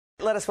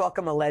Let us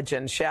welcome a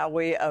legend, shall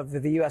we, of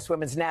the U.S.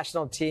 women's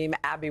national team,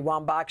 Abby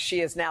Wambach. She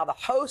is now the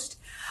host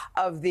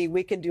of the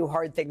We Can Do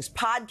Hard Things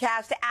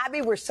podcast.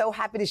 Abby, we're so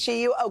happy to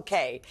see you.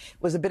 Okay,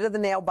 it was a bit of the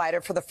nail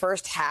biter for the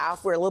first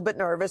half. We're a little bit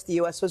nervous. The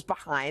U.S. was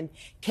behind,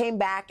 came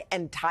back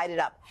and tied it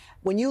up.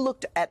 When you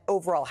looked at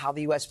overall how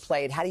the U.S.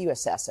 played, how do you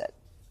assess it?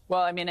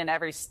 Well, I mean, in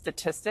every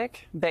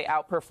statistic, they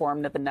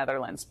outperformed the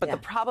Netherlands. But the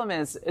problem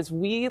is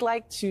we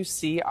like to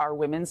see our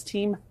women's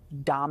team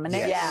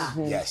dominate.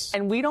 Yes.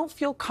 And we don't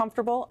feel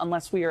comfortable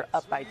unless we are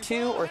up by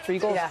 2 or 3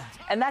 goals.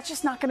 And that's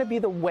just not going to be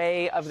the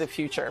way of the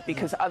future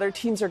because other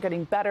teams are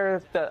getting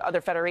better. The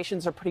other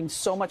federations are putting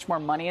so much more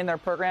money in their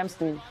programs.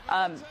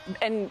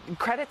 And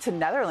credit to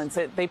Netherlands.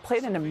 They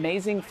played an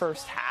amazing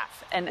first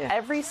half. And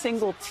every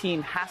single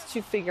team has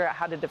to figure out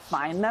how to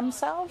define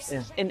themselves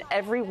in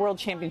every world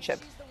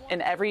championship.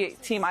 In every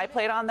team I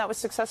played on that was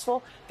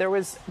successful, there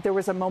was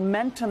a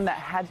momentum that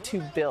had to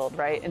build,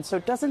 right? And so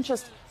it doesn't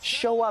just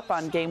show up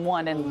on game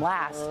 1 and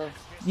last.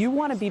 You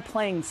want to be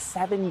playing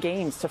 7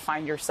 games to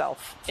find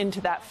yourself into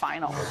that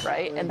final,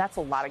 right? And that's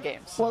a lot of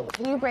games. Well,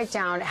 can you break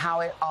down how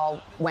it all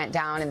went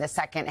down in the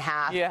second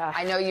half? Yeah.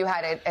 I know you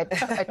had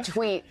a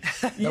tweet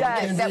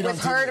that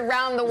was heard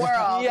around the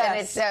world.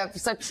 Yes. And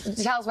so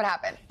tell us what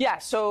happened. Yeah,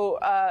 so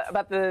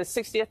about the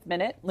 60th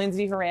minute,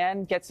 Lindsey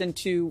Horan gets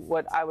into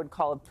what I would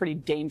call a pretty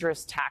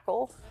dangerous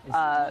tackle.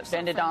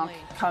 Van de Donk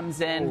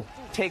comes in,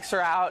 takes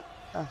her out.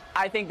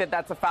 I think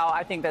that's a foul.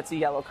 I think that's a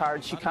yellow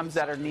card. She comes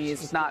at her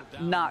knees. It's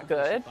not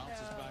good.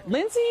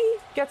 Lindsey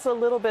gets a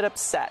little bit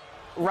upset,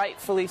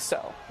 rightfully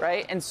so,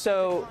 right? And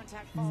so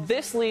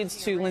this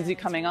leads to Lindsey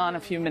coming on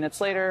a few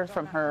minutes later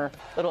from her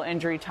little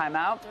injury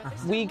timeout.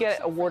 We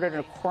get awarded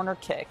a corner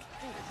kick.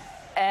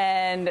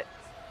 And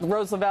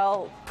Rose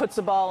Lavelle puts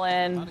the ball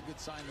in.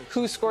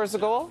 Who scores the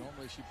goal?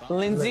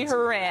 Lindsey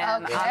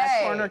Horan on a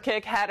corner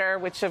kick header,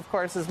 which of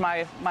course is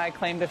my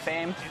claim to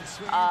fame.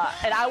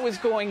 And I was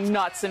going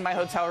nuts in my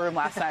hotel room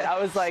last night. I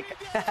was like,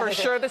 for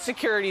sure the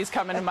security's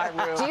coming to my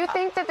room. Do you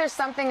think that there's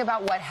something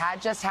about what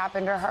had just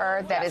happened to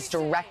her that is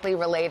directly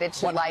related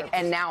to 100%.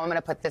 And now I'm going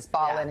to put this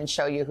ball in and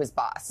show you who's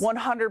boss?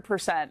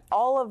 100%.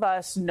 All of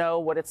us know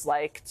what it's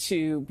like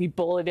to be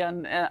bullied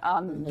on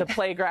the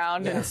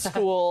playground in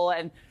school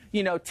and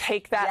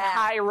take that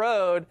high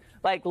road.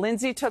 Like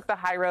Lindsey took the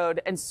high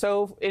road, and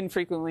so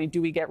infrequently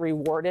do we get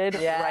rewarded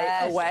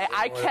right away.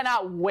 I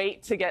cannot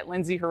wait to get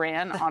Lindsey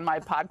Horan on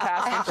my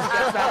podcast when she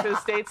gets back to the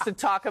States to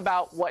talk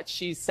about what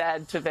she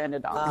said to Van de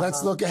Donk.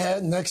 Let's look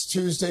ahead. Next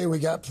Tuesday, we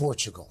got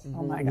Portugal.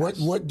 Oh my gosh.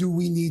 What do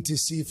we need to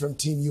see from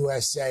Team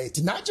USA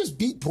to not just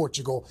beat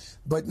Portugal,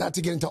 but not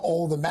to get into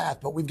all the math,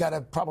 but we've got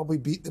to probably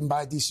beat them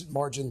by a decent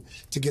margin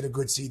to get a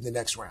good seed in the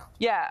next round?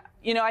 Yeah.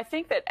 I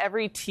think that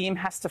every team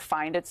has to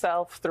find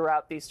itself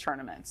throughout these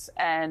tournaments.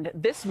 And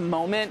this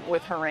moment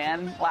with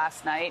Horan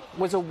last night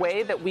was a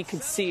way that we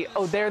could see,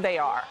 there they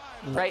are,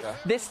 right?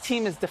 This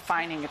team is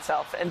defining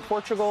itself. And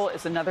Portugal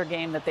is another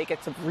game that they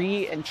get to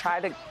and try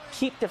to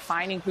keep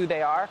defining who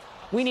they are.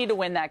 We need to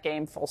win that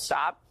game, full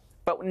stop.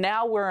 But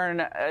now we're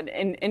in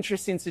an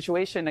interesting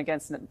situation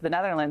against the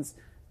Netherlands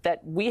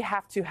that we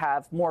have to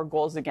have more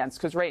goals against,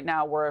 because right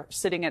now we're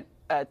sitting at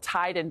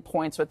tied in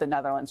points with the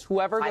Netherlands.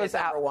 Whoever goes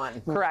out,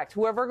 correct.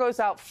 Whoever goes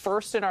out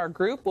first in our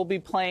group will be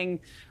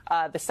playing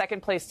the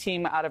second place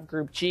team out of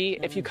Group G.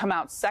 If you come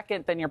out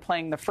second, then you're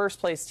playing the first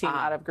place team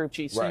out of Group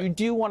G. So you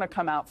do want to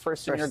come out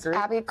first in your group.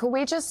 Abby, could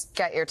we just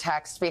get your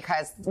text?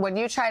 Because when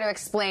you try to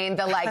explain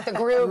the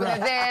group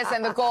and this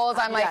and the goals,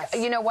 I'm like,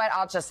 you know what?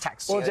 I'll just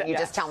text you. You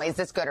just tell me, is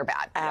this good or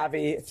bad?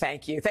 Abby,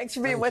 thank you. Thanks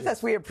for being with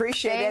us. We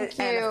appreciate it.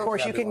 Thank you. And of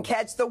course, you can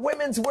catch the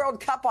Women's World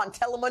Cup on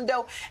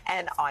Telemundo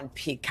and on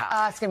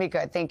Peacock. It's going to be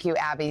good. Thank you,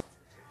 Abby.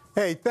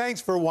 Hey,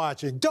 thanks for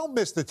watching. Don't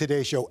miss the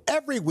Today Show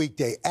every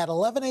weekday at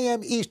 11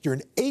 a.m.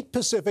 Eastern, 8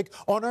 Pacific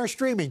on our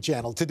streaming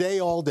channel, Today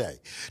All Day.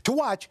 To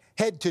watch,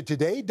 head to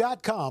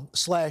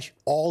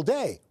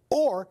today.com/allday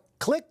or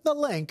click the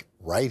link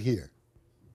right here.